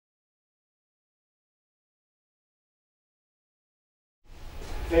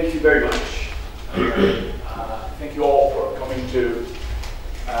Thank you very much. Thank you all for coming to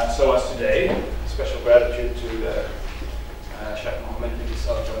SOAS today. Special gratitude to the Sheikh Mohammed MBI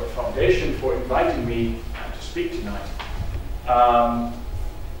Al Jaber Foundation for inviting me to speak tonight.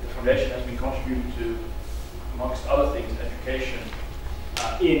 The foundation has been contributing to, amongst other things, education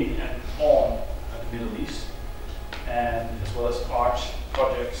in and on the Middle East, and as well as art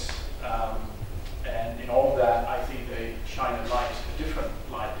projects. And in all of that, I think they shine a light, a different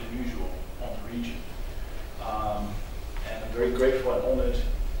light than usual, on the region. And I'm very grateful and honored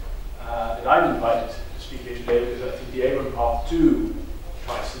that I'm invited to speak here today, because I think the Abraham Path too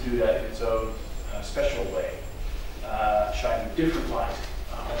tries to do that in its own special way, shining a different light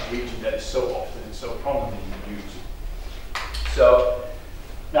on a region that is so often and so prominently in the news. So,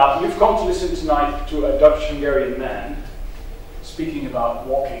 now you've come to listen tonight to a Dutch-Hungarian man speaking about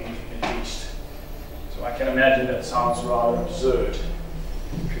walking in the Middle East. So I can imagine that sounds rather absurd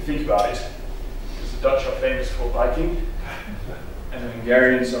if you think about it, because the Dutch are famous for biking, and the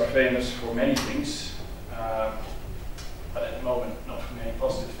Hungarians are famous for many things, but at the moment not for many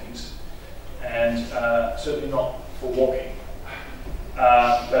positive things, and certainly not for walking.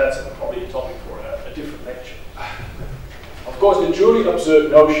 But that's probably a topic for a different lecture. Of course, the truly absurd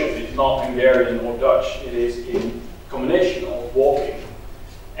notion is not Hungarian or Dutch, it is in combination of walking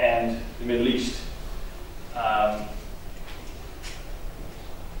and the Middle East.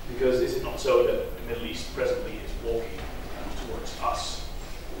 Because is it not so that the Middle East presently is walking towards us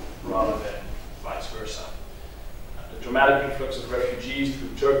rather than vice versa? The dramatic influx of refugees through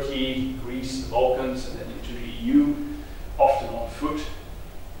Turkey, Greece, the Balkans, and then into the EU, often on foot.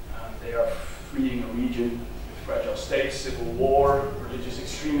 They are fleeing a region with fragile states, civil war, religious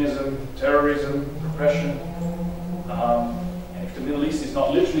extremism, terrorism, repression. And if the Middle East is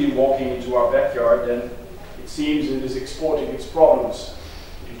not literally walking into our backyard, then it seems it is exporting its problems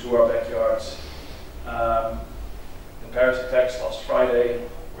into our backyards. The Paris attacks last Friday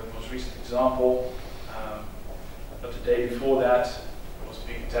were the most recent example. But the day before that, there was a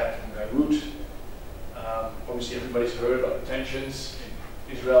big attack in Beirut. Obviously everybody's heard about the tensions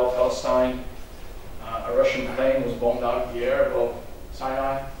in Israel, Palestine. A Russian plane was bombed out of the air above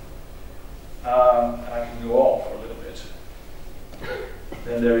Sinai. And I can go on for a little bit.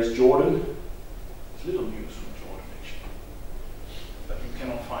 Then there is Jordan. There's little news from Jordan, actually. But you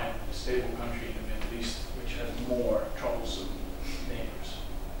cannot find a stable country in the Middle East which has more troublesome neighbors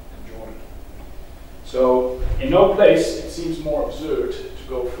than Jordan. So, in no place it seems more absurd to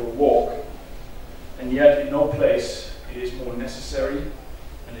go for a walk, and yet in no place it is more necessary,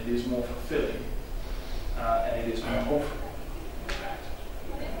 and it is more fulfilling, and it is more hopeful. In fact,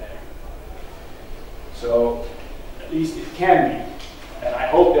 so, at least it can be. And I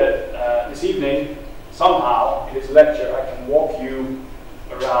hope that this evening, somehow, in this lecture, I can walk you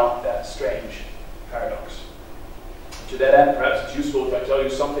around that strange paradox. To that end, perhaps it's useful if I tell you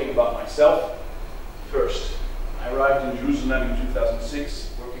something about myself. First, I arrived in Jerusalem in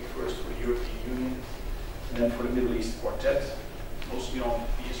 2006, working first for the European Union, and then for the Middle East Quartet, mostly on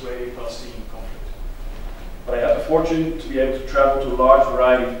the Israeli-Palestinian conflict. But I had the fortune to be able to travel to a large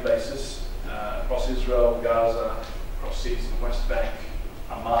variety of places, across Israel, Gaza, across cities in the West Bank,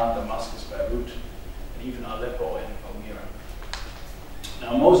 Amman, Damascus, Beirut, and even Aleppo and Palmyra.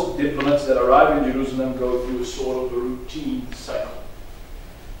 Now, most diplomats that arrive in Jerusalem go through a sort of a routine cycle.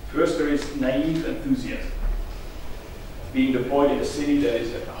 First, there is naive enthusiasm, being deployed in a city that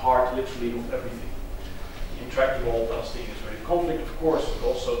is at the heart, literally, of everything. The intractable Palestinian-Israeli conflict, of course, but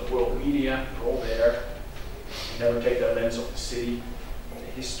also the world media, they're all there. They never take their lens off the city,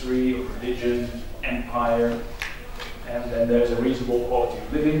 the history of religion, empire. And then there's a reasonable quality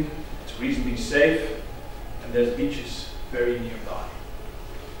of living, it's reasonably safe, and there's beaches very nearby.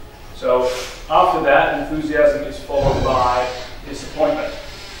 So after that, enthusiasm is followed by disappointment.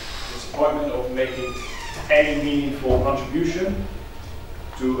 Disappointment of making any meaningful contribution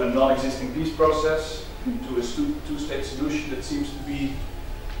to a non-existing peace process, to a two-state solution that seems to be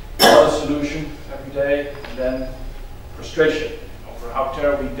not a solution every day, and then frustration over how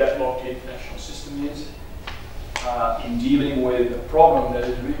terribly deadlocked the international system is, in dealing with a problem that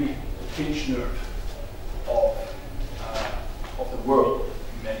is really the pinch nerve of the world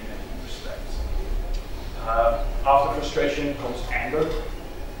in many, many respects. After frustration comes anger.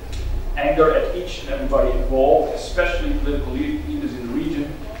 Anger at each and everybody involved, especially political leaders in the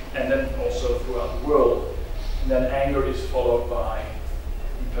region, and then also throughout the world. And then anger is followed by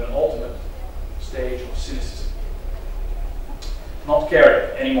the penultimate stage of cynicism. Not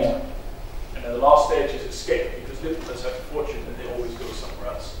caring anymore. And then the last stage is escape, because diplomats have the fortune that they always go somewhere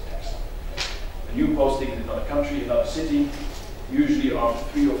else next. A new posting in another country, another city, usually after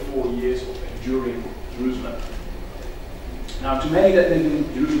 3 or 4 years of enduring Jerusalem. Now, to many that live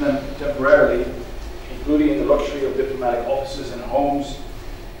in Jerusalem temporarily, including in the luxury of diplomatic offices and homes,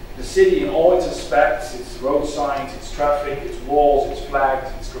 the city in all its aspects, its road signs, its traffic, its walls, its flags,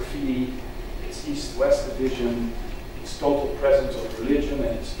 its graffiti, its east-west division, its total presence of religion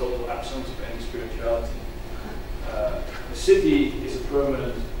and its total absence of any spirituality. The city is a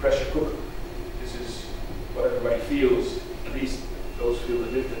permanent pressure cooker. This is what everybody feels, at least those feel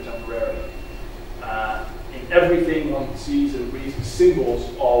that live there temporarily. In everything one sees and reads the symbols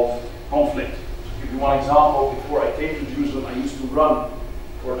of conflict. To give you one example, before I came to Jerusalem, I used to run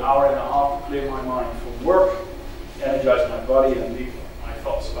for an hour and a half to clear my mind from work, energize my body, and leave my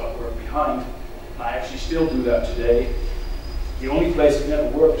thoughts about work behind. And I actually still do that today. The only place that never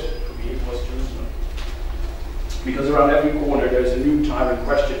worked for me was Jerusalem. Because around every corner there's a new tyrant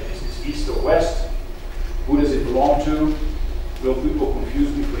question. Is this east or west? Who does it belong to? Will people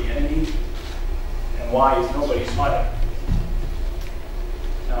confuse me for the enemy? And why is nobody smiling?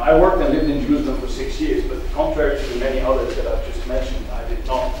 Now, I worked and lived in Jerusalem for 6 years, but contrary to the many others that I've just mentioned, I did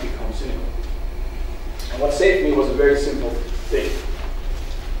not become cynical. And what saved me was a very simple thing.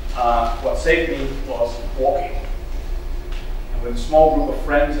 What saved me was walking. And with a small group of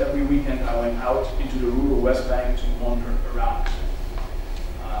friends, every weekend I went out into the rural West Bank to wander around.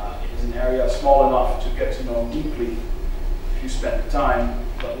 It is an area small enough to get to know deeply if you spend the time,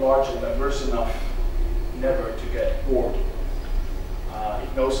 but large and diverse enough never to get bored.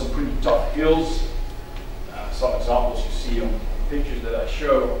 It knows some pretty tough hills. Some examples you see on pictures that I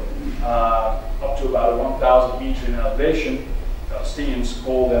show, up to about 1,000 meters in elevation. Palestinians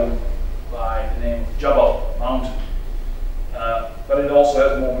call them by the name of Jabal, mountain. But it also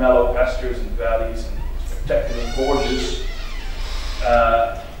has more mellow pastures and valleys and spectacular gorges.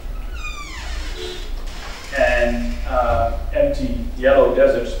 And empty yellow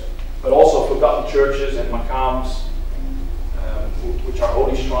deserts, but also forgotten churches and maqams, which are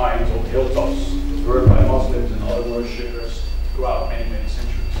holy shrines on hilltops, preferred by Muslims and other worshippers throughout many, many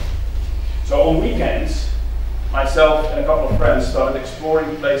centuries. So on weekends, myself and a couple of friends started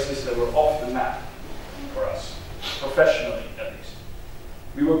exploring places that were off the map for us, professionally at least.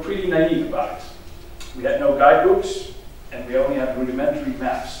 We were pretty naive about it. We had no guidebooks, and we only had rudimentary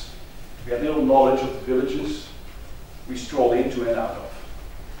maps. We had little knowledge of the villages we strolled into and out of.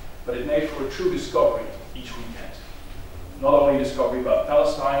 But it made for a true discovery each weekend. Not only discovery about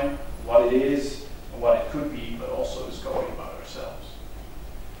Palestine, what it is, and what it could be, but also discovery about ourselves.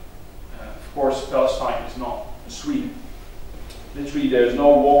 Of course, Palestine is not Sweden. Literally, there's no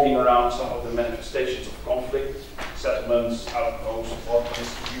walking around some of the manifestations of conflict, settlements, outposts, water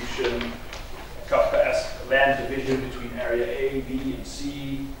distribution, a Kafkaesque land division between area A, B, and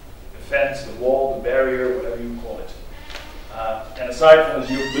C, the fence, the wall, the barrier, whatever you call it. And aside from the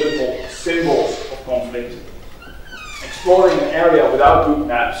geopolitical symbols of conflict, exploring an area without good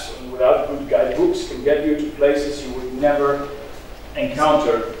maps and without good guidebooks can get you to places you would never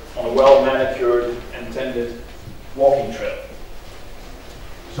encounter on a well-manicured and tended walking trail.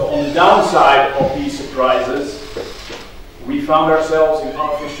 So on the downside of these surprises, we found ourselves in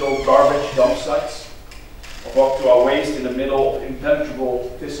unofficial garbage dump sites, up to our waist in the middle of impenetrable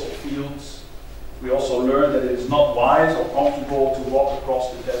thistle fields. We also learned that it is not wise or comfortable to walk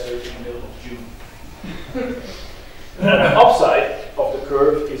across the desert in the middle of June. And the upside of the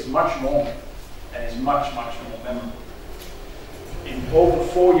curve is much more, and is much, much more memorable. In over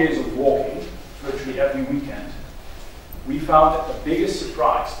 4 years of walking, virtually every weekend, we found that the biggest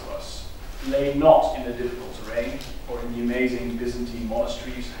surprise to us lay not in the difficult terrain or in the amazing Byzantine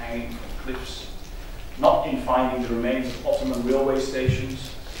monasteries hanging from cliffs, not in finding the remains of Ottoman railway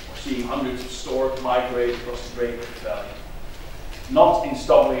stations or seeing hundreds of storks migrate across the Great Rift Valley, not in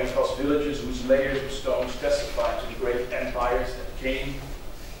stumbling across villages whose layers of stones testify to the great empires that came,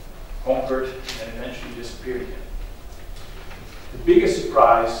 conquered, and eventually disappeared again. The biggest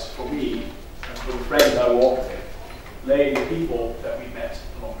surprise for me and for the friends I walked with lay in the people that we met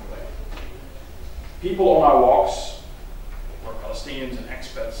along the way. People on our walks were Palestinians and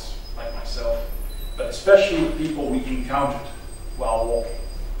expats like myself, but especially the people we encountered while walking.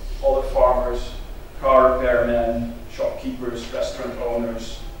 Other farmers, car repairmen, shopkeepers, restaurant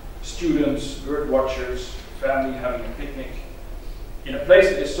owners, students, bird watchers, family having a picnic. In a place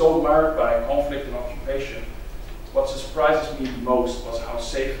that is so marred by conflict and occupation, what surprises me most was how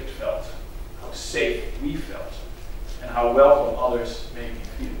safe it felt, how safe we felt, and how welcome others made me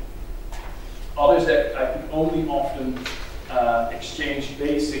feel. Others that I could only often exchange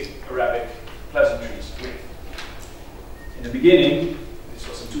basic Arabic pleasantries with. In the beginning, this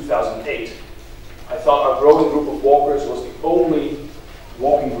was in 2008, I thought our growing group of walkers was the only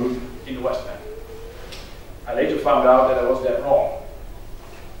walking group in the West Bank. I later found out that I was dead wrong.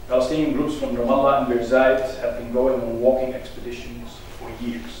 Palestinian groups from Ramallah and Birzeit have been going on walking expeditions for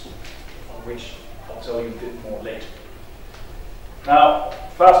years, on which I'll tell you a bit more later. Now,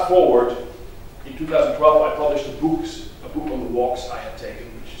 fast forward, in 2012 I published a book on the walks I had taken,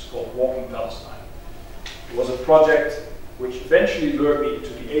 which is called Walking Palestine. It was a project which eventually lured me into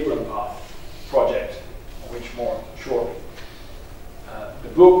the Abraham Path project, on which more shortly. The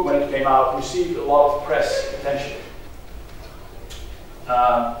book, when it came out, received a lot of press attention,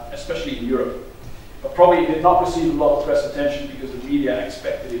 especially in Europe. But probably it did not receive a lot of press attention because the media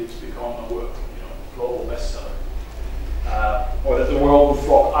expected it to become a global bestseller. Or that the world would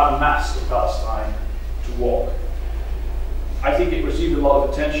flock en masse to Palestine to walk. I think it received a lot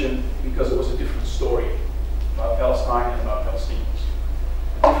of attention because it was a different story about Palestine and about Palestinians.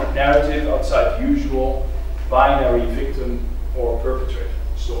 A different narrative outside the usual binary victim or perpetrator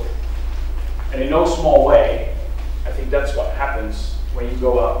story. And in no small way, I think that's what happens when you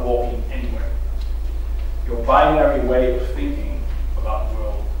go out walking anywhere. Your binary way of thinking about the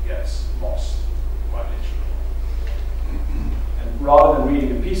world gets lost, quite literally. And rather than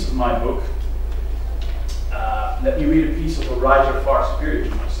reading a piece of my book, let me read a piece of a writer far superior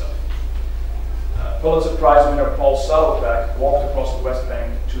to myself. Pulitzer Prize winner Paul Saddleback walked across the West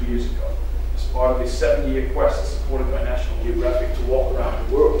Bank 2 years ago as part of his 7-year quest supported by National Geographic to walk around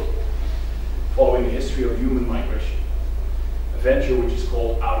the world, following the history of human migration. A venture which is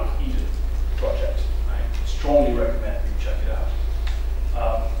called Out of Eden project. I strongly recommend you check it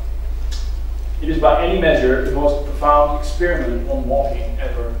out. It is by any measure the most profound experiment on walking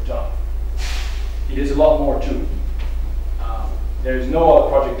ever done. It is a lot more too. There is no other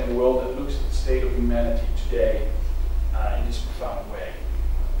project in the world that looks at the state of humanity today in this profound way.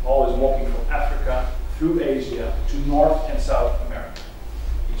 Paul is walking from Africa through Asia to North and South America.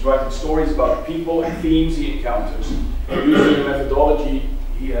 He's writing stories about the people and themes he encounters, using a methodology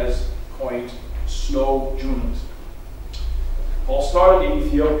he has coined snow journalism. Paul started in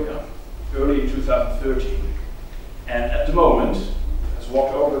Ethiopia early in 2013, and at the moment has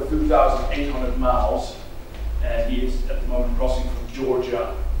walked over 2,800 miles, and he is at the moment crossing from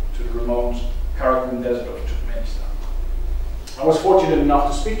Georgia to the remote Karakum Desert of Turkmenistan. I was fortunate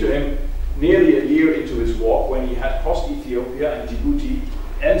enough to speak to him nearly a year into his walk when he had crossed Ethiopia and Djibouti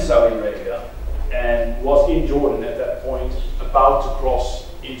and Saudi Arabia and was in Jordan at that point, about to cross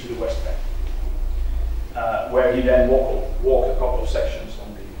into the West Bank, where he then walked a couple of sections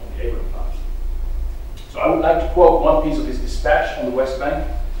on the Abraham Path. So I would like to quote one piece of his dispatch on the West Bank,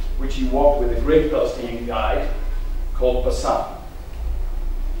 which he walked with a great Palestinian guide called Bassam.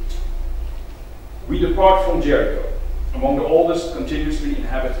 We depart from Jericho, among the oldest continuously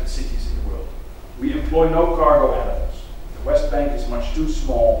inhabited cities in the world. We employ no cargo animals. The West Bank is much too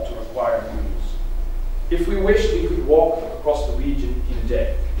small to require mules. If we wished, we could walk across the region in a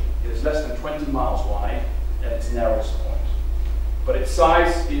day. It is less than 20 miles wide at its narrowest point. But its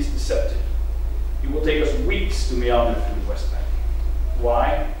size is deceptive. It will take us weeks to meander through the West Bank.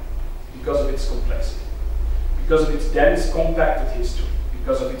 Why? Because of its complexity. Because of its dense, compacted history.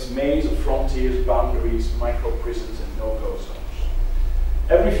 Because of its maze of frontiers, boundaries, micro-prisons, and no-go zones.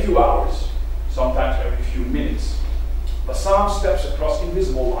 Every few hours, sometimes every few minutes, Bassam steps across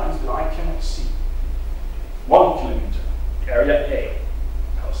invisible lines that I cannot see. 1 kilometer, Area A,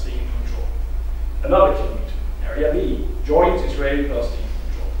 Palestinian control. Another kilometer, Area B, joint Israeli-Palestinian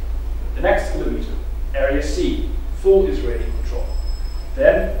control. The next kilometer, Area C, full Israeli control.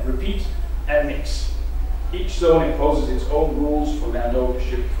 Then repeat and mix. Each zone imposes its own rules for land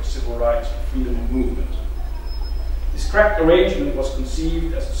ownership, for civil rights, for freedom of movement. This cracked arrangement was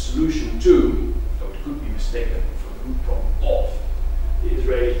conceived as a solution to, though it could be mistaken for the root problem of, the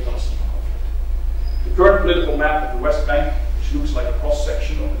Israeli-Palestinian conflict. The current political map of the West Bank, which looks like a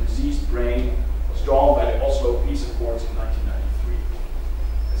cross-section of a diseased brain, was drawn by the Oslo Peace Accords in 1993.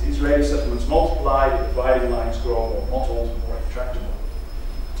 As Israeli settlements multiply, the dividing lines grow more mottled, more intractable.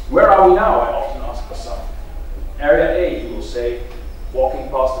 Where are we now? I often ask Bassam. Area A, he will say, walking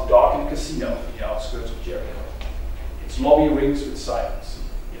past a darkened casino in the outskirts of Jericho. Its lobby rings with silence.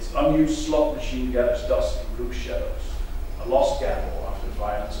 Its unused slot machine gathers dust in blue shadows. A lost gamble after the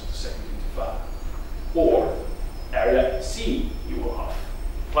violence of the Second Intifada. Or Area C, he will huff,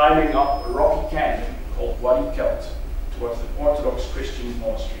 climbing up a rocky canyon called Wadi Kelt towards an Orthodox Christian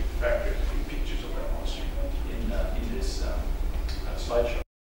monastery. In fact, there's a few pictures of that monastery in this slideshow.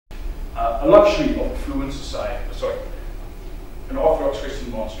 A luxury of affluent society, an Orthodox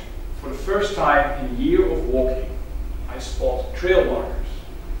Christian monastery. For the first time in a year of walking, I spot trail markers.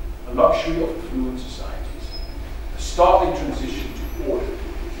 A luxury of affluent societies. A startling transition to order.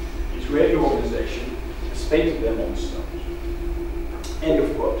 The Israeli organization has painted them on stones. End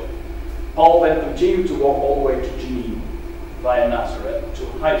of quote. Paul then continued to walk all the way to Jenin, via Nazareth to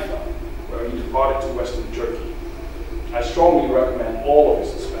Haifa, where he departed to western Turkey. I strongly recommend all of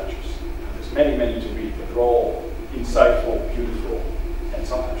his dispatches. There's many, many to read, but they're all insightful, beautiful, and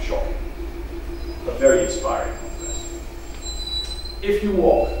sometimes shocking, but very inspiring. If you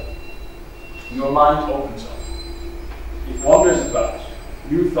walk, your mind opens up. It wanders about.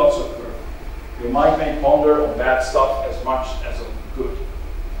 New thoughts occur. Your mind may ponder on bad stuff as much as on good.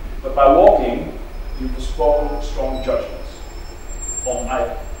 But by walking, you postpone strong judgments on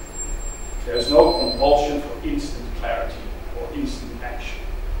either. There is no compulsion for instant clarity or instant action.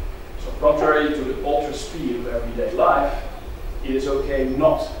 So contrary to the ultra speed of everyday life, it is okay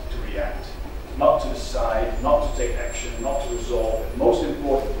not to react, not to decide, not to take action, not to resolve, and most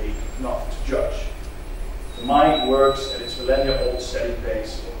importantly, not to judge. The mind works at its millennia-old steady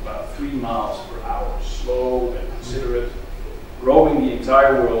pace of about 3 miles per hour, slow and considerate, roaming the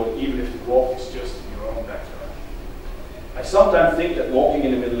entire world, even if the walk is just in your own backyard. I sometimes think that walking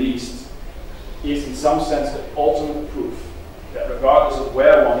in the Middle East is in some sense the ultimate proof that regardless of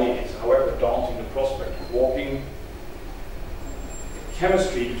where one is, however daunting the prospect of walking, the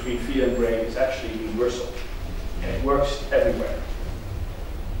chemistry between feet and brain is actually universal, and it works everywhere.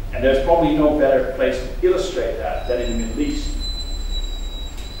 And there's probably no better place to illustrate that than in the Middle East.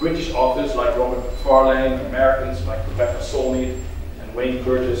 British authors like Robert Macfarlane, Americans like Rebecca Solnit and Wayne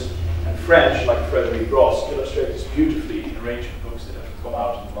Curtis, and French like Frederic Gross illustrate this beautifully in a range of books that have come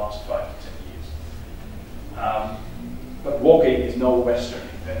out in the last 5 to 10 years. But walking is no Western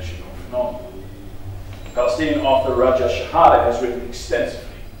invention or phenomenon. Palestinian author Raja Shahade has written extensively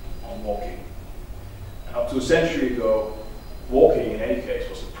on walking. And up to a century ago, walking in any case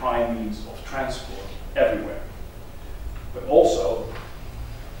was the prime means of transport everywhere. But also,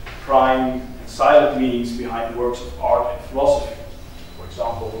 prime and silent means behind works of art and philosophy. For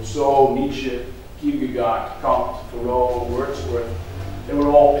example, Rousseau, Nietzsche, Kierkegaard, Kant, Thoreau, Wordsworth, they were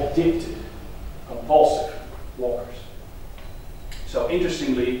all addicted, compulsive walkers. So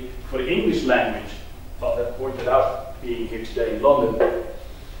interestingly, for the English language, thought that pointed out being here today in London,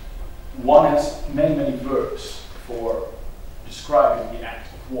 one has many, many verbs for describing the act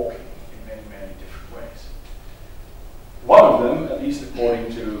of walking in many, many different ways. One of them, at least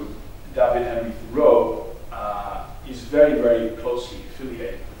according to David Henry Thoreau, is very, very closely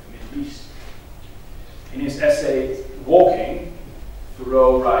affiliated with the Middle East. In his essay, Walking,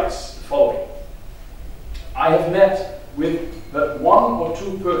 Thoreau writes the following: I have met with but 1 or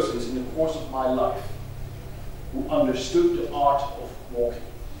 2 persons in the course of my life who understood the art of walking,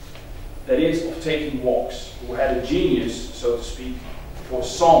 that is, of taking walks, who had a genius, so to speak, for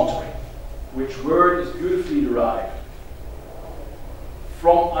sauntering, which word is beautifully derived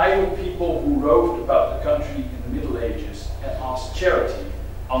from idle people who roved about the country in the Middle Ages and asked charity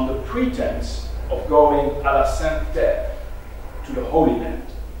under pretense of going à la Sainte Terre, to the Holy Land,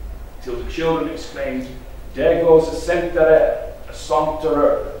 till the children exclaimed, there goes a Sainte Terre, a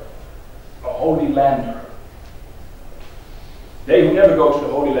sancterer, a Holy Lander. They who never go to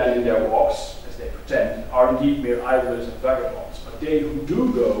the Holy Land in their walks, as they pretend, are indeed mere idlers and vagabonds, but they who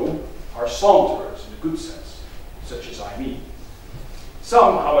do go are saunterers in a good sense, such as I mean.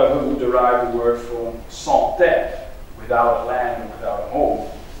 Some, however, would derive the word from sans terre, without a land or without a home,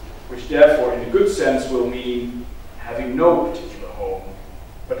 which therefore in a good sense will mean having no particular home,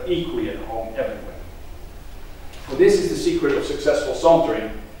 but equally at home everywhere. For this is the secret of successful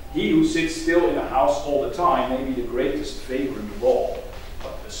sauntering. He who sits still in a house all the time may be the greatest vagrant of all,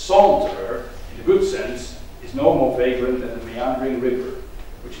 but the saunterer, in a good sense, is no more vagrant than the meandering river,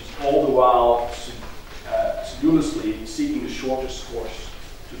 which is all the while sedulously seeking the shortest course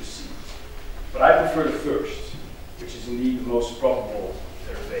to the sea. But I prefer the first, which is indeed the most probable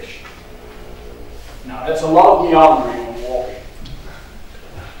derivation. Now, that's a lot of meandering on walking.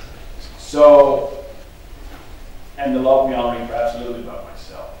 So, and a lot of meandering, perhaps a little bit about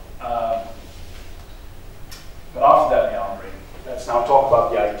myself. But after that meandering, let's now talk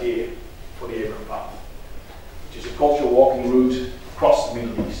about the idea for the Abraham Path, which is a cultural walking route across the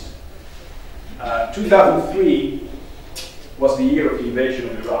Middle East. 2003 was the year of the invasion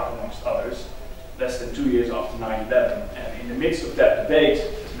of Iraq, amongst others, less than 2 years after 9/11. And in the midst of that debate,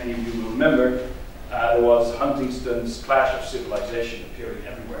 as many of you will remember, there was Huntington's Clash of Civilization appearing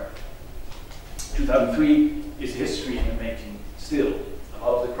everywhere. 2003 is history in the making still. A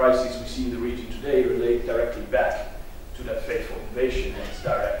lot of the crises we see in the region today relate directly back to that fateful invasion and its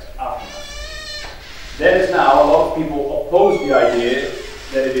direct aftermath. Then as now, a lot of people oppose the idea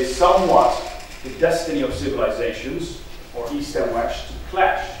that it is somewhat the destiny of civilizations, or East and West, to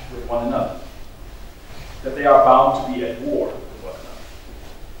clash with one another, that they are bound to be at war with one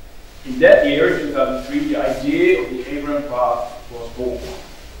another. In that year, 2003, the idea of the Abraham path was born.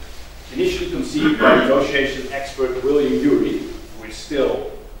 Initially conceived by negotiation expert William Ury, who is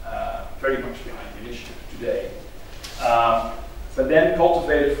still very much behind the initiative today, but then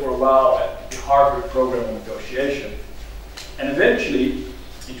cultivated for a while at the Harvard Program on Negotiation, and eventually,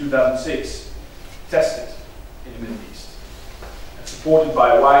 in 2006, tested in the Middle East, and supported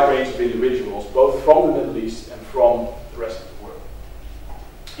by a wide range of individuals, both from the Middle East and from the rest of the world.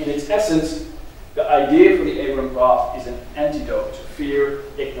 In its essence, the idea for the Abraham path is an antidote to fear,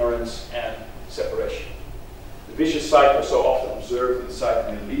 ignorance, and separation. The vicious cycle so often observed inside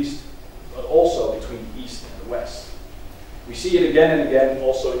the Middle East, but also between the East and the West. We see it again and again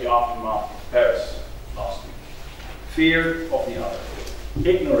also in the aftermath of Paris last week. Fear of the other,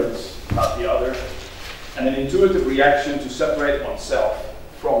 ignorance about the other, and an intuitive reaction to separate oneself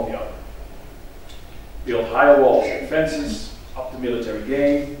from the other. Build higher walls and fences, up the military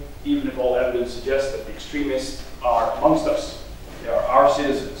game, even if all evidence suggests that the extremists are amongst us. They are our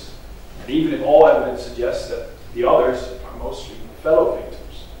citizens. And even if all evidence suggests that the others are mostly fellow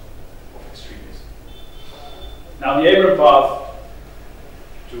victims of extremism. Now the Abraham path,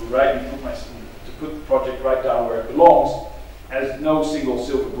 to put the project right down where it belongs, has no single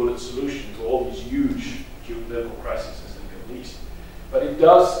silver bullet solution to all these huge geopolitical crises in the Middle East. But it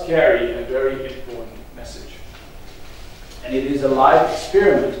does carry a very important message. And it is a live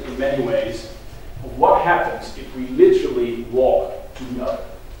experiment in many ways of what happens if we literally walk to the other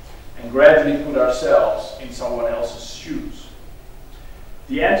and gradually put ourselves in someone else's shoes.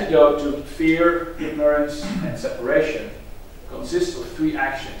 The antidote to fear, ignorance, and separation consists of three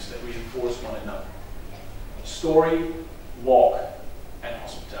actions that reinforce one another: story, walk, and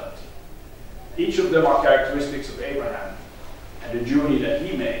hospitality. Each of them are characteristics of Abraham and the journey that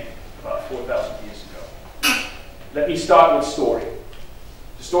he made about 4,000 years ago. Let me start with story.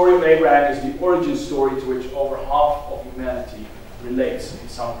 The story of Abraham is the origin story to which over half of humanity relates in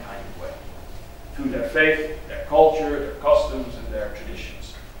some kind of way, through their faith, their culture, their customs, and their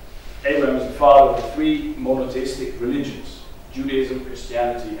traditions. Abraham is the father of the three monotheistic religions: Judaism,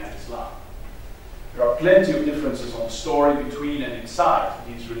 Christianity, and Islam. There are plenty of differences on the story between and inside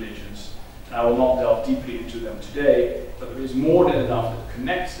these religions, and I will not delve deeply into them today, but there is more than enough that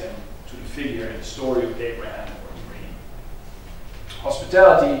connects them to the figure in the story of Abraham or Ibrahim.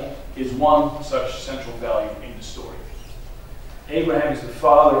 Hospitality is one such central value in the story. Abraham is the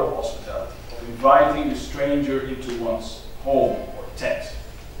father of hospitality, of inviting the stranger into one's home or tent,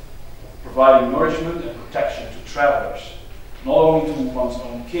 providing nourishment and protection to travelers, not only to one's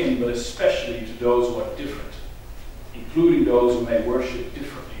own kin, but especially to those who are different, including those who may worship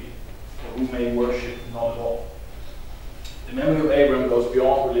differently or who may worship not at all. The memory of Abraham goes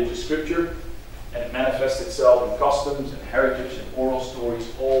beyond religious scripture, and it manifests itself in customs and heritage and oral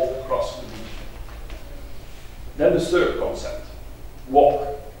stories all across the region. Then the third concept,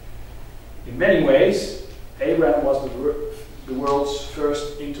 walk. In many ways, Abraham was the world's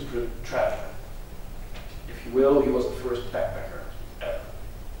first interpreted traveler. If you will, he was the first backpacker ever.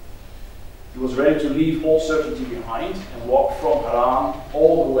 He was ready to leave all certainty behind and walk from Haran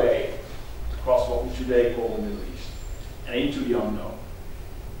all the way across what we today call the Middle East and into the unknown.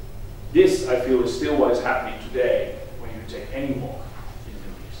 This, I feel, is still what is happening today when you take any walk in the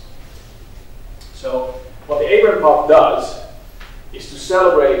Middle East. So, what the Abraham path does is to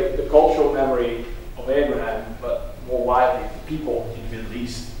celebrate the cultural memory of Abraham, but more widely, the people in the Middle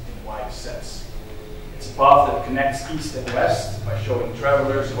East in the widest sense. It's a path that connects East and West by showing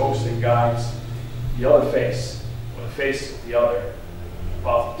travelers, hosts, and guides the other face, or the face of the other. A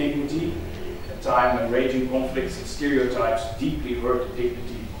path of dignity, at a time when raging conflicts and stereotypes deeply hurt the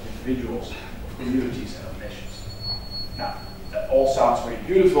dignity of individuals, of communities, and of nations. Now, that all sounds very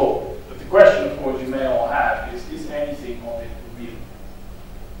beautiful, but the question, of course, you may all have is anything of it real?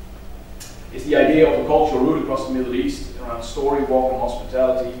 Is the idea of a cultural route across the Middle East around story, walk, and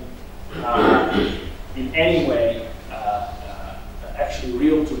hospitality in any way actually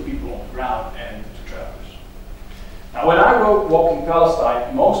real to people on the ground and to travelers? Now, when I wrote Walking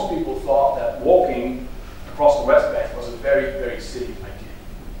Palestine, most people thought that walking across the West Bank was a very, very silly idea.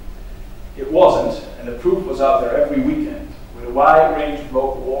 It wasn't, and the proof was out there every weekend, with a wide range of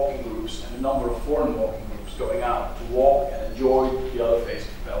local walking groups and a number of foreign walking groups going out to walk and enjoy the other face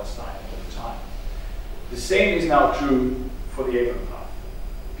of Palestine all the time. The same is now true for the Abraham path.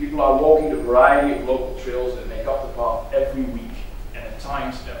 People are walking the variety of local trails that make up the path every week, and at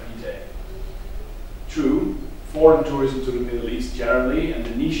times every day. True, foreign tourism to the Middle East generally, and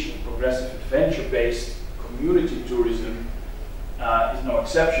the niche of progressive adventure-based community tourism is no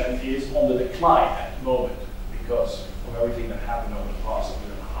exception, is on the decline at the moment because of everything that happened over the past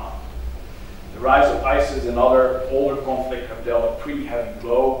year and a half. The rise of ISIS and other older conflicts have dealt a pretty heavy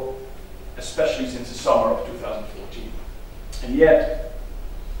blow, especially since the summer of 2014. And yet,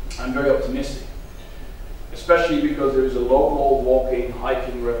 I'm very optimistic, especially because there is a local walking,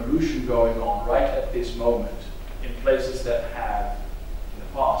 hiking revolution going on right at this moment in places that have, in the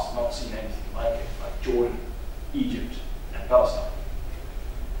past, not seen anything like it, like Jordan, Egypt, and Palestine.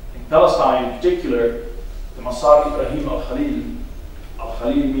 In Palestine in particular, the Masar Ibrahim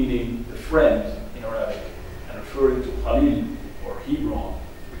Al-Khalil meaning the friend in Arabic, and referring to Khalil or Hebron,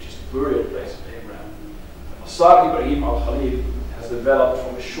 which is the burial place of Abraham. The Masar Ibrahim Al-Khalil has developed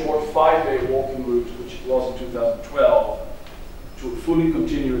from a short 5-day walking route, which it was in 2012, to a fully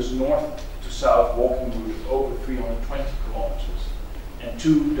continuous north to south walking route of over 320 kilometers and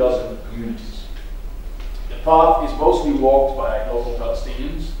 24 communities. The path is mostly walked by local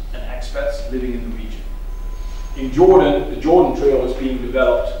Palestinians and expats living in the region. In Jordan, the Jordan Trail is being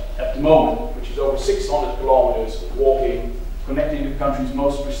developed at the moment, which is over 600 kilometers of walking, connecting the country's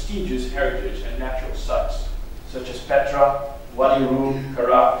most prestigious heritage and natural sites, such as Petra, Wadi Rum,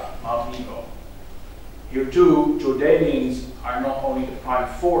 Karak, Mount Nebo. Here too, Jordanians are not only the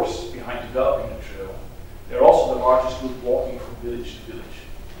prime force behind developing the trail, they're also the largest group walking from village to village.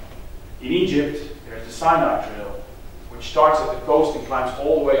 In Egypt, there's the Sinai Trail, which starts at the coast and climbs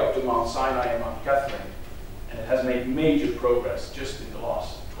all the way up to Mount Sinai and Mount Catherine, and it has made major progress just in the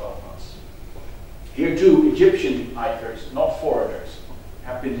last 12 months. Here too, Egyptian hikers, not foreigners,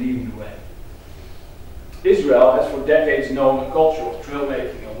 have been leading the way. Israel has for decades known a culture of trail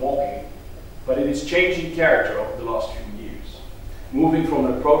making and walking, but it is changing character over the last few years, moving from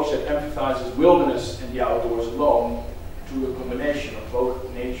an approach that emphasizes wilderness and the outdoors alone to a combination of both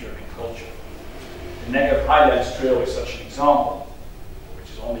nature and culture. The Negev Highlands Trail is such an example, which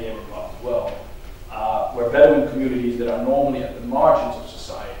is on the Eber path as well, where Bedouin communities that are normally at the margins of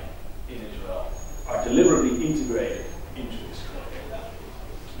society in Israel are deliberately integrated into this trail.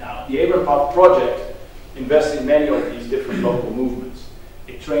 Now, the Eber Path project invests in many of these different local movements.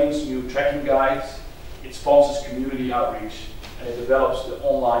 It trains new trekking guides, it sponsors community outreach, and it develops the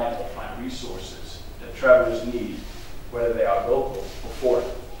online and offline resources that travelers need, whether they are local or foreign.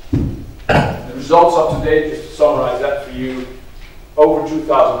 The results up to date, just to summarize that for you, over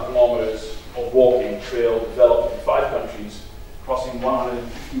 2,000 kilometers of walking trail developed in 5 countries, crossing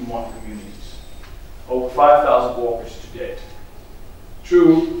 151 communities. Over 5,000 walkers to date.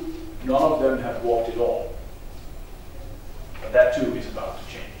 True, none of them have walked at all, but that too is about to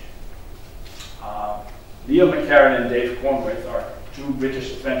change. Liam McCarran and Dave Cornwith are 2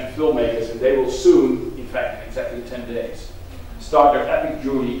 British adventure filmmakers, and they will soon, in fact in exactly 10 days, start their epic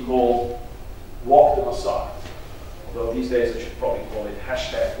journey called Walk the Masar. Although these days I should probably call it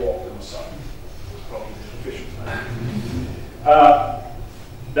 #Walk the Masar. It's probably the official time.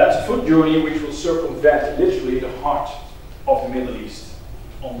 That's a foot journey which will circumvent literally the heart of the Middle East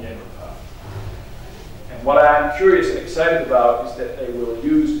on the Eber Path. And what I'm curious and excited about is that they will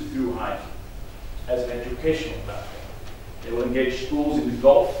use the through hike as an educational platform. They will engage schools in the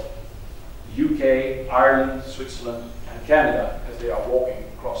Gulf, the UK, Ireland, Switzerland, and Canada as they are walking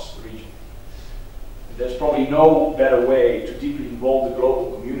across the region. There's probably no better way to deeply involve the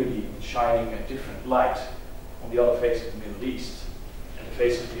global community in shining a different light on the other face of the Middle East and the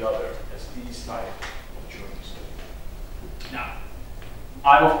face of the other as these type of journeys. Now,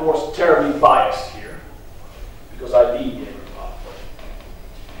 I'm of course terribly biased here because I lead the Eber Path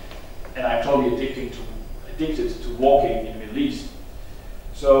project, and I'm totally addicted to walking in the Middle East.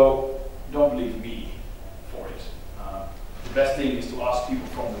 So don't believe me for it. The best thing is to ask people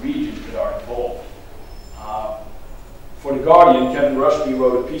from the region that are involved. For The Guardian, Kevin Rushby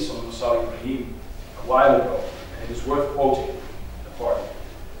wrote a piece on Masar Ibrahim a while ago, and it is worth quoting the part of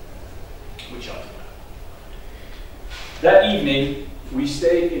it, which I'll do now. That evening, we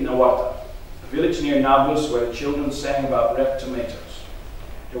stayed in Nawata, a village near Nablus where the children sang about red tomatoes.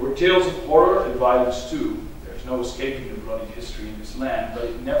 There were tales of horror and violence too. There's no escaping the bloody history in this land, but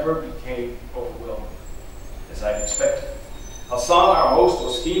it never became overwhelming, as I'd expected. Hassan, our host,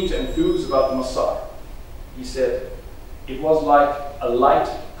 was keen to enthuse about the Masar. He said, it was like a light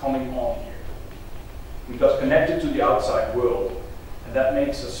coming on here. We got connected to the outside world, and that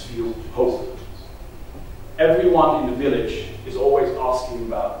makes us feel hope. Everyone in the village is always asking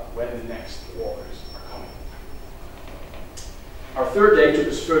about when the next walkers are coming. Our third day took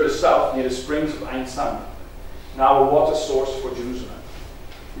us further south near the springs of Ain Sam, now a water source for Jerusalem.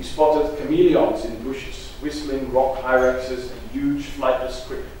 We spotted chameleons in the bushes, whistling rock hyraxes, and huge flightless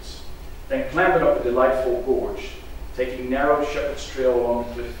crickets, then clambered up a delightful gorge, taking narrow shepherd's trail along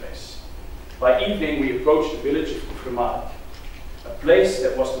the cliff face. By evening, we approached the village of Kufr, a place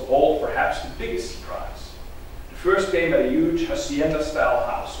that was to hold perhaps the biggest surprise. The first came at a huge hacienda-style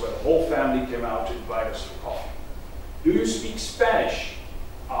house where the whole family came out to invite us for coffee. "Do you speak Spanish?"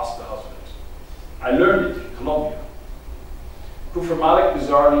 asked the husband. "I learned it in Colombia." Kufr Malik,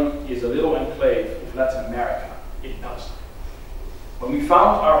 bizarrely, is a little enclave of Latin America in Palestine. When we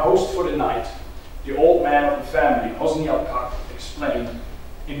found our host for the night, the old man of the family, Hosni al-Kak, explained,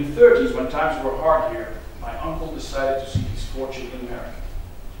 "In the 30s, when times were hard here, my uncle decided to seek his fortune in America.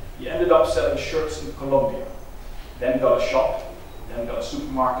 He ended up selling shirts in Colombia, then got a shop, then got a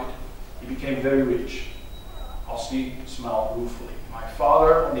supermarket. He became very rich." Hosni smiled ruefully. "My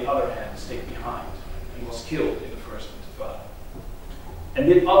father, on the other hand, stayed behind. He was killed in the first Intifada." "And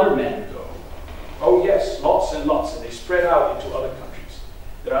did other men go?" "Oh yes, lots and lots, and they spread out into other countries.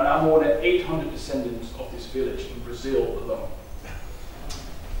 There are now more than 800 descendants of this village in Brazil alone."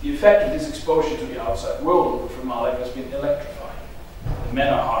 The effect of this exposure to the outside world of Kufr Malik has been electrifying. The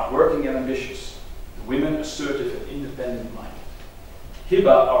men are hardworking and ambitious, the women assertive and independent-minded. Hiba,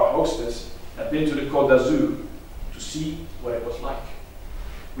 our hostess, had been to the Côte d'Azur to see what it was like.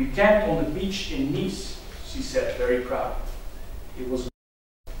 "We camped on the beach in Nice," she said, very proud. "It was."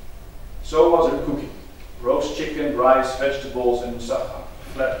 So was her cooking: roast chicken, rice, vegetables, and moussaka,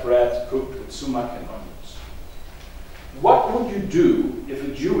 flat bread cooked with sumac and onions. "What would you do if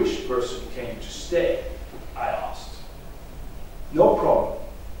a Jewish person came to stay?" I asked. "No problem,"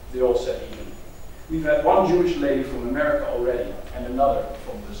 they all said eagerly. "We've had one Jewish lady from America already, and another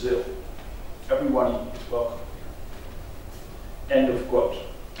from Brazil. Everyone is welcome." End of quote.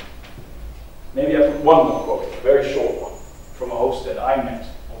 Maybe I put one more quote, a very short one, from a host that I met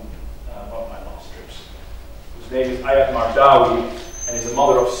on one of my last trips, whose name is Ayat Mardawi, and is a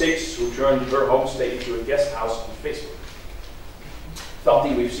mother of 6 who turned her homestay into a guest house on Facebook.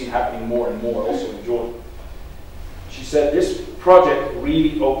 Something we've seen happening more and more also in Jordan. She said, "This project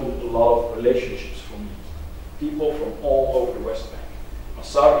really opened a lot of relationships for me. People from all over the West Bank.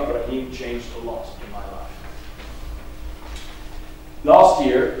 Masar Ibrahim changed a lot in my life." Last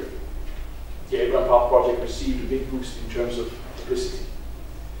year, the Abraham Path Project received a big boost in terms of publicity.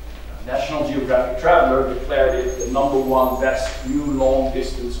 National Geographic Traveler declared it the #1 best new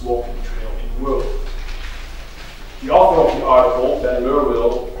long-distance walking trail in the world. The author of the article, Ben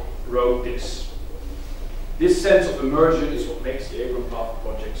Lurwill, wrote this: "This sense of immersion is what makes the Abraham Path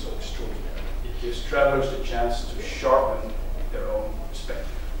Project so extraordinary. It gives travelers the chance to sharpen their own perspective,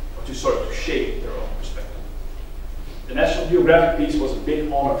 or to shape their own perspective." The National Geographic piece was a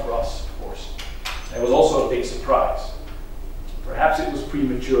big honor for us, of course. And it was also a big surprise. Perhaps it was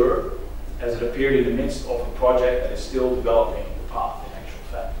premature, as it appeared in the midst of a project that is still developing the path in actual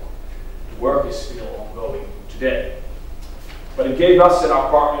fact. The work is still ongoing today. But it gave us and our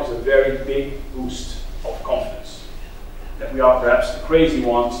partners a very big boost of confidence. That we are perhaps the crazy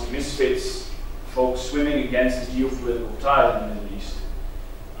ones, the misfits, folks swimming against the geopolitical tide in the Middle East.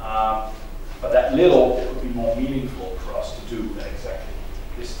 But that little could be more meaningful for us to do at exactly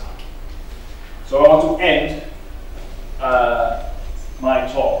this time. So I want to end my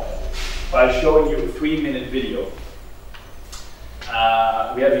talk by showing you a 3-minute video.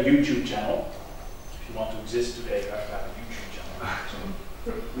 We have a YouTube channel. If you want to exist today, you have to have a YouTube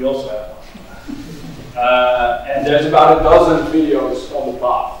channel. We also have one. And there's about a dozen videos on the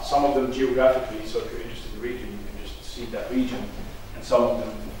path, some of them geographically, so if you're interested in the region, you can just see that region, and some of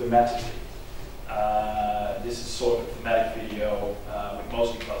them thematically. This is sort of a thematic video with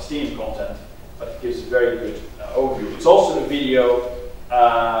mostly Palestinian content, but it gives a very good overview. It's also the video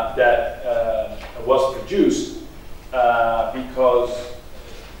that was produced because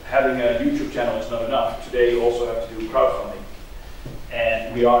having a YouTube channel is not enough. Today you also have to do crowdfunding,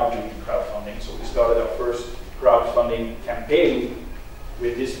 and we are doing crowdfunding. So we started our first crowdfunding campaign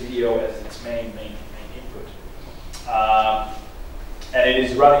with this video as its main input. And it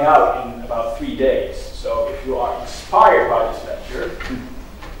is running out in about 3 days. So if you are inspired by this lecture,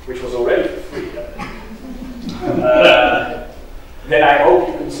 which was already for free, then I hope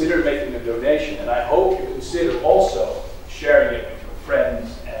you consider making a donation, and I hope you consider also sharing it with your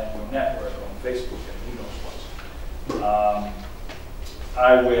friends and your network on Facebook and who knows what.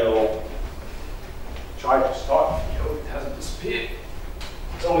 I will try to start the video. It hasn't disappeared.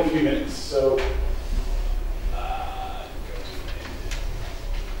 It's only 3 minutes, so.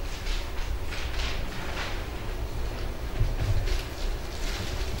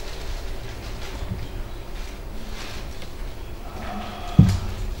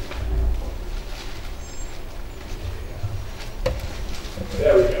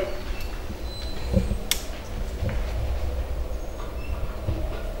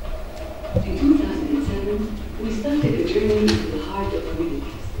 journey into the heart of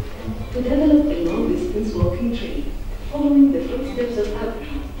communities, to develop a long-distance walking trail, following the footsteps of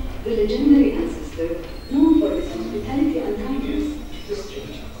Abraham, the legendary ancestor known for his hospitality and kindness to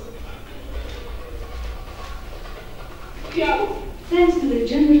strangers. Thanks to the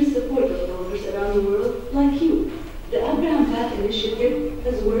generous support of donors around the world like you, the Abraham Path Initiative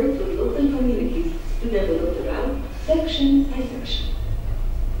has worked with local communities to develop the route section by section.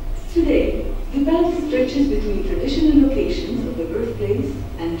 Today, the path stretches between traditional locations of the birthplace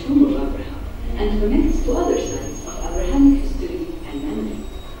and tomb of Abraham and connects to other sites of Abrahamic history and memory.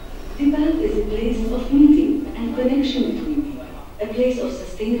 The path is a place of meeting and connection between people, a place of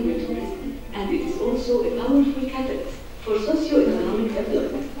sustainable tourism, and it is also a powerful catalyst for socio-economic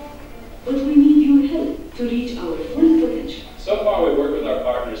development. But we need your help to reach our full potential. So far, we've worked with our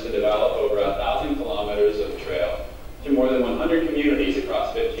partners to develop over 1,000 kilometers of trail to more than 100 communities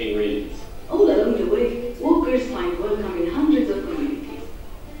across 15 regions. All along the way, walkers find welcome in hundreds of communities,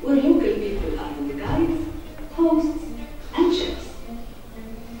 where local people are the guides, hosts, and chefs.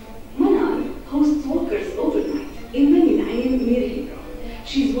 Manar hosts walkers overnight in Bani Naim near Hebron.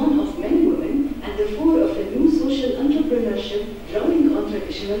 She's one of many women at the fore of a new social entrepreneurship drawing on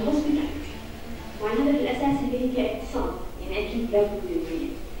traditional hospitality. والهدف الأساسي به كاقتصاد، يعني أكيد لابد من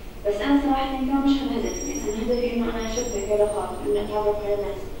البيئة. بس أنا صراحة كمان مش هدفي، أنا هدفي إنه أنا أشبك علاقات، إني أتعرف على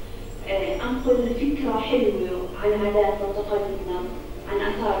الناس، أنقل فكرة حلوة عن عاداتنا وتقاليدنا، عن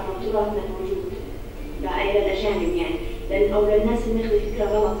آثارنا وتراثنا الموجود للأجانب يعني، لأن أو للناس اللي ناخذ فكرة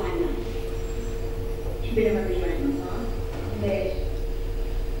غلط عنا. تحبي لما بيجمعنا صح؟ ليش؟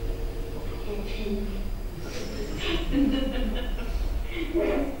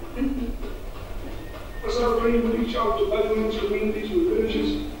 As our aim to reach out to Bedouins, communities with villages,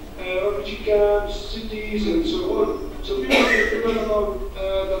 refugee camps, cities, and so on. So people can learn about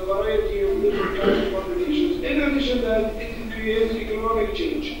the variety of different kinds of populations. In addition to that, it creates economic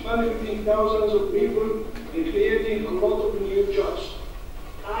change, benefiting thousands of people and creating a lot of new jobs.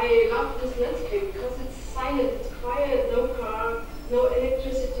 I love this landscape because it's silent, quiet, no car, no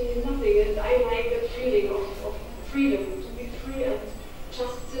electricity, nothing. And I like that feeling of freedom, to be free and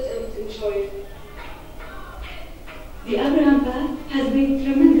just sit and enjoy it. The Abraham Path has made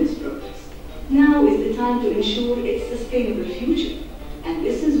tremendous progress. Now is the time to ensure its sustainable future. And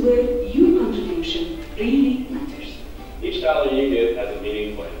this is where your contribution really matters. Each dollar you give has a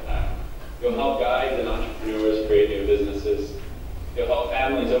meaningful impact. You'll help guides and entrepreneurs create new businesses. You'll help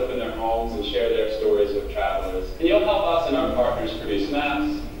families open their homes and share their stories with travelers. And you'll help us and our partners produce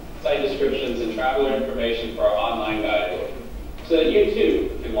maps, site descriptions, and traveler information for our online guidebook, so that you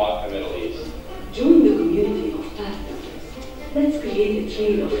too can walk the Middle East. Join the community of path builders. Let's create a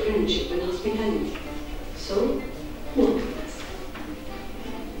trail of friendship and hospitality. So, walk with us.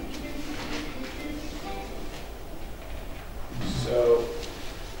 So,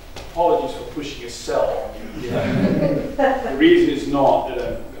 apologies for pushing a sell on you. The reason is not that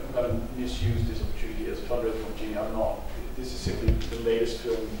I'm going to misuse this opportunity as a fundraising opportunity. I'm not. This is simply the latest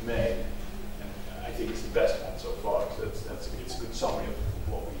film we've made, and I think it's the best one so far. So it's a good summary of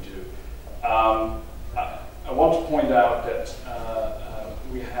what we do. I want to point out that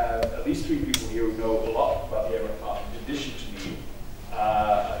we have at least 3 people here who know a lot about the Abraham Path, in addition to me.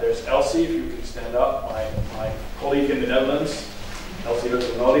 There's Elsie, if you can stand up, my colleague in the Netherlands, Elsie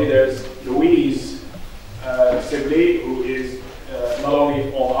Rutsanoli. There's Louise Sibley, who is not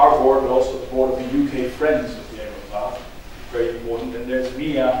only on our board, but also the board of the UK Friends of the Abraham Path. Very important. And there's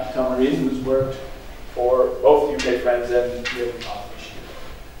Mia Tamarin, who's worked for both UK Friends and the Abraham Path.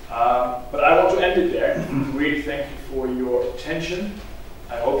 But I want to end it there. Really thank you for your attention.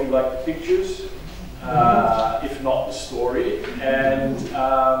 I hope you like the pictures, if not the story. And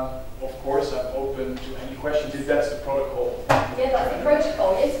of course, I'm open to any questions if that's the protocol. Yeah, that's the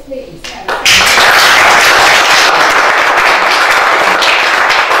protocol. Yes, please.